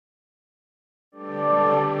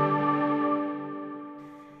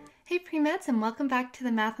Hey pre-meds, and welcome back to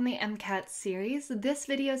the Math on the MCAT series. This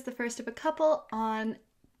video is the first of a couple on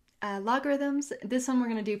logarithms. This one we're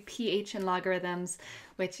going to do pH and logarithms,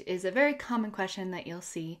 which is a very common question that you'll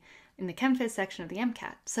see in the Chem Phys section of the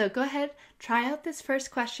MCAT. So go ahead, try out this first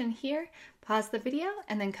question here, pause the video,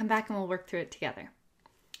 and then come back and we'll work through it together.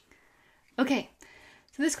 Okay,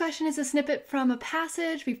 so this question is a snippet from a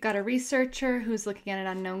passage. We've got a researcher who's looking at an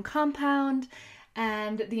unknown compound.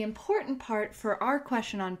 And the important part for our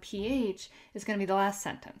question on pH is going to be the last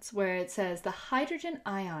sentence where it says the hydrogen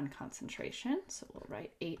ion concentration, so we'll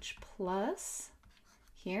write H plus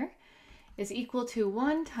here, is equal to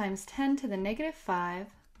 1 times 10 to the negative 5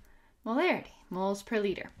 molarity, moles per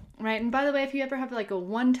liter, right? And by the way, if you ever have like a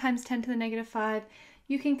 1 times 10 to the negative 5,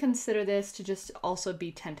 you can consider this to just also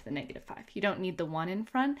be 10 to the negative 5. You don't need the 1 in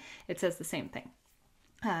front. It says the same thing.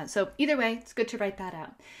 So either way, it's good to write that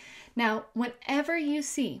out. Now, whenever you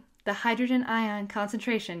see the hydrogen ion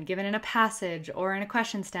concentration given in a passage or in a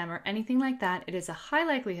question stem or anything like that, it is a high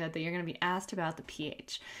likelihood that you're going to be asked about the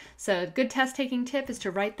pH. So a good test-taking tip is to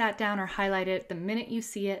write that down or highlight it the minute you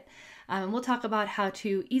see it. And we'll talk about how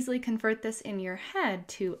to easily convert this in your head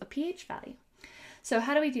to a pH value. So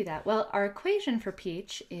how do we do that? Well, our equation for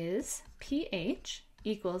pH is pH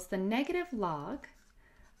equals the negative log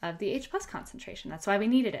of the H plus concentration. That's why we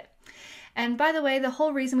needed it. And by the way, the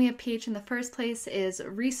whole reason we have pH in the first place is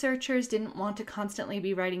researchers didn't want to constantly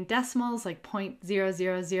be writing decimals like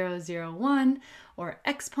 0.00001 or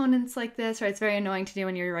exponents like this, right? It's very annoying to do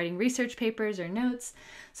when you're writing research papers or notes.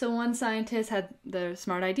 So one scientist had the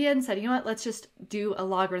smart idea and said, you know what, let's just do a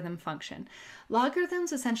logarithm function.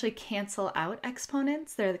 Logarithms essentially cancel out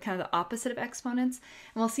exponents. They're kind of the opposite of exponents.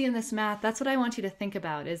 And we'll see in this math, that's what I want you to think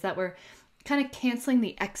about, is that we're kind of canceling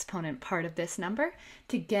the exponent part of this number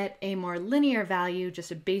to get a more linear value, just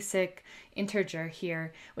a basic integer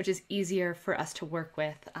here, which is easier for us to work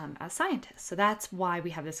with as scientists. So that's why we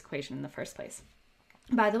have this equation in the first place.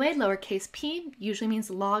 By the way, lowercase p usually means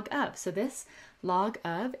log of. So this log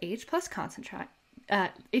of H plus concentration,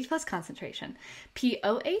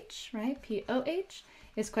 POH, right? POH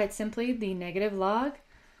is quite simply the negative log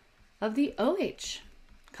of the OH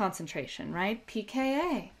concentration, right?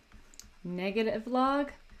 pKa. Negative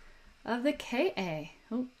log of the Ka.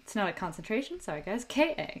 Oh, it's not a concentration, sorry guys,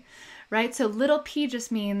 Ka, right? So little p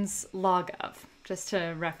just means log of, just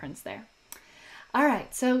to reference there. All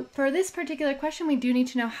right, so for this particular question, we do need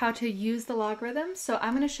to know how to use the logarithm. So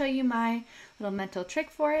I'm going to show you my little mental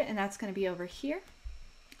trick for it, and that's going to be over here.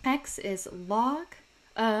 X is log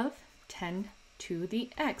of 10 to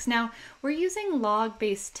the x. Now, we're using log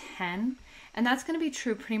base 10, and that's going to be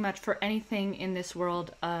true pretty much for anything in this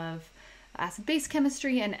world of acid-base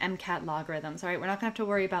chemistry and MCAT logarithms. All right, we're not going to have to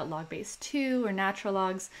worry about log base 2 or natural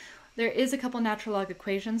logs. There is a couple natural log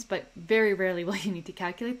equations, but very rarely will you need to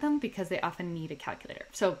calculate them because they often need a calculator.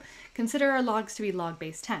 So consider our logs to be log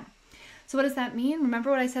base 10. So what does that mean? Remember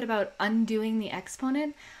what I said about undoing the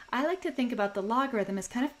exponent? I like to think about the logarithm as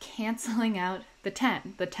kind of canceling out the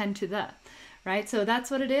 10 to the, right? So that's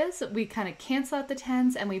what it is. We kind of cancel out the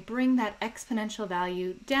 10s and we bring that exponential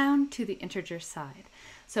value down to the integer side.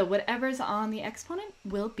 So whatever's on the exponent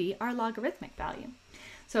will be our logarithmic value.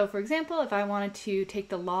 So for example, if I wanted to take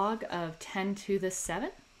the log of 10 to the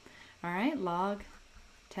 7, all right, log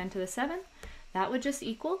 10 to the 7, that would just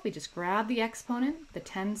equal, we just grab the exponent, the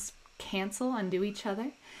 10s cancel, undo each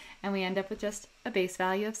other, and we end up with just a base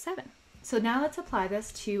value of 7. So now let's apply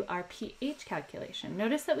this to our pH calculation.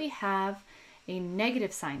 Notice that we have a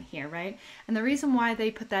negative sign here, right? And the reason why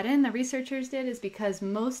they put that in, the researchers did, is because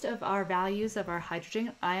most of our values of our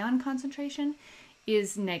hydrogen ion concentration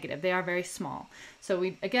is negative. They are very small. So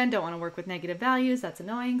we, again, don't want to work with negative values. That's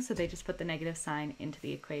annoying. So they just put the negative sign into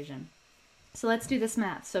the equation. So let's do this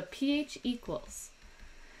math. So pH equals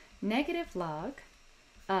negative log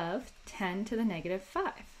of 10 to the negative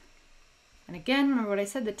 5. And again, remember what I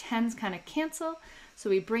said, the 10s kind of cancel.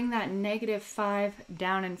 So we bring that negative 5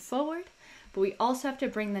 down and forward. But we also have to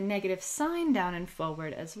bring the negative sign down and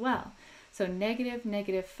forward as well. So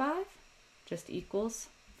negative 5 just equals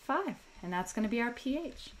 5, and that's going to be our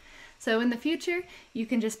pH. So in the future, you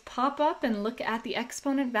can just pop up and look at the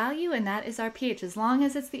exponent value, and that is our pH, as long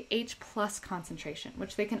as it's the H plus concentration,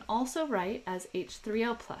 which they can also write as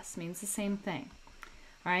H3O plus, means the same thing,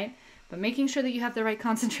 all right? But making sure that you have the right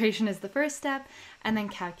concentration is the first step, and then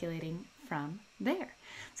calculating from there.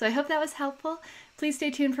 So I hope that was helpful. Please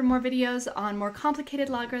stay tuned for more videos on more complicated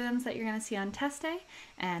logarithms that you're going to see on test day,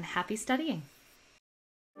 and happy studying.